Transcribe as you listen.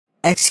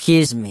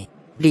Excuse me,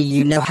 do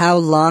you know how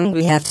long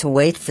we have to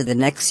wait for the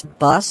next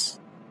bus?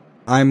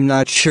 I'm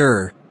not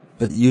sure,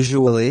 but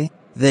usually,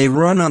 they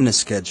run on a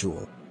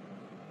schedule.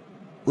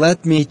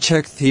 Let me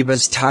check the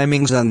bus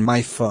timings on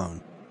my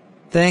phone.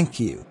 Thank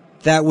you,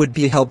 that would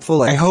be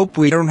helpful. I hope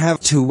we don't have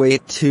to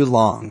wait too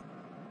long.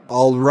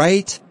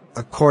 Alright,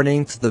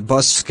 according to the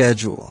bus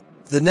schedule,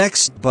 the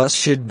next bus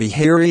should be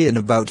here in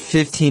about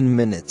 15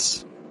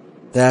 minutes.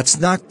 That's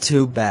not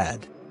too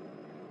bad.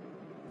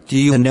 Do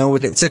you know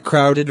if it's a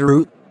crowded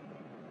route?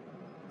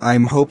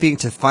 I'm hoping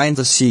to find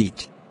a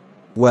seat.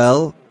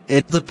 Well,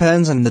 it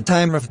depends on the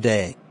time of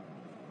day.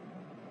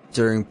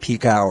 During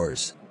peak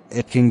hours,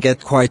 it can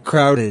get quite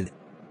crowded.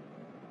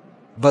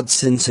 But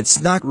since it's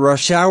not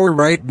rush hour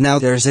right now,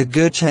 there's a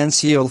good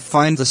chance you'll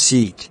find a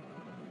seat.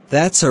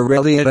 That's a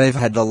relief. I've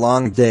had a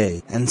long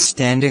day, and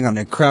standing on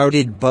a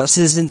crowded bus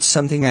isn't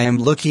something I am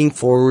looking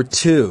forward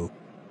to.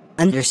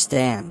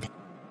 Understand.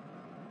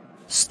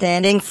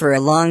 Standing for a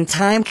long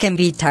time can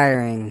be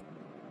tiring.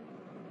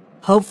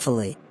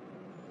 Hopefully,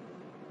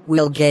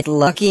 we'll get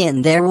lucky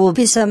and there will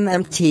be some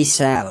empty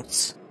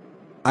seats.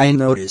 I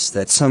noticed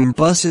that some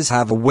buses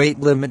have a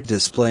weight limit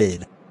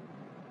displayed.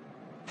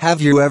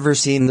 Have you ever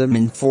seen them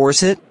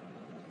enforce it?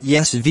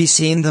 Yes, we've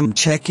seen them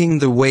checking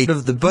the weight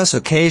of the bus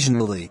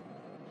occasionally.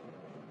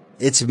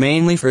 It's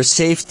mainly for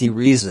safety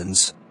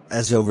reasons,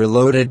 as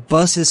overloaded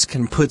buses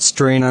can put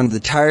strain on the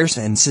tires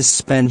and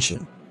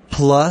suspension.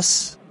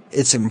 Plus,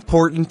 it's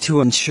important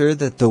to ensure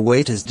that the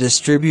weight is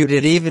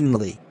distributed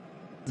evenly.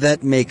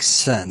 That makes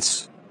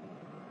sense.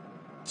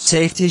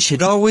 Safety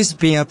should always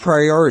be a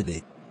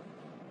priority.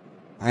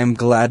 I'm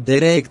glad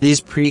they take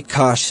these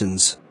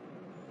precautions.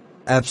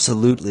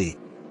 Absolutely.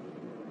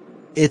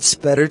 It's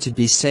better to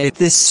be safe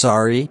than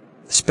sorry,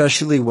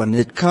 especially when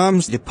it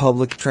comes to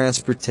public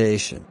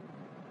transportation.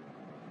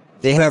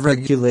 They have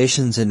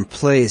regulations in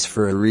place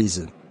for a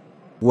reason.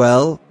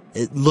 Well,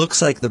 it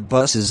looks like the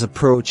bus is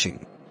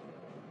approaching.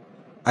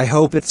 I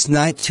hope it's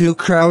not too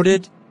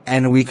crowded,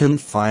 and we can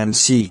find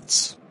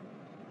seats.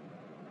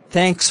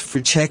 Thanks for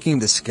checking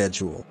the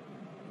schedule.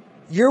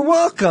 You're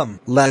welcome!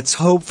 Let's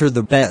hope for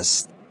the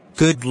best.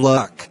 Good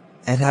luck,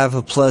 and have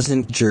a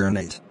pleasant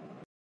journey.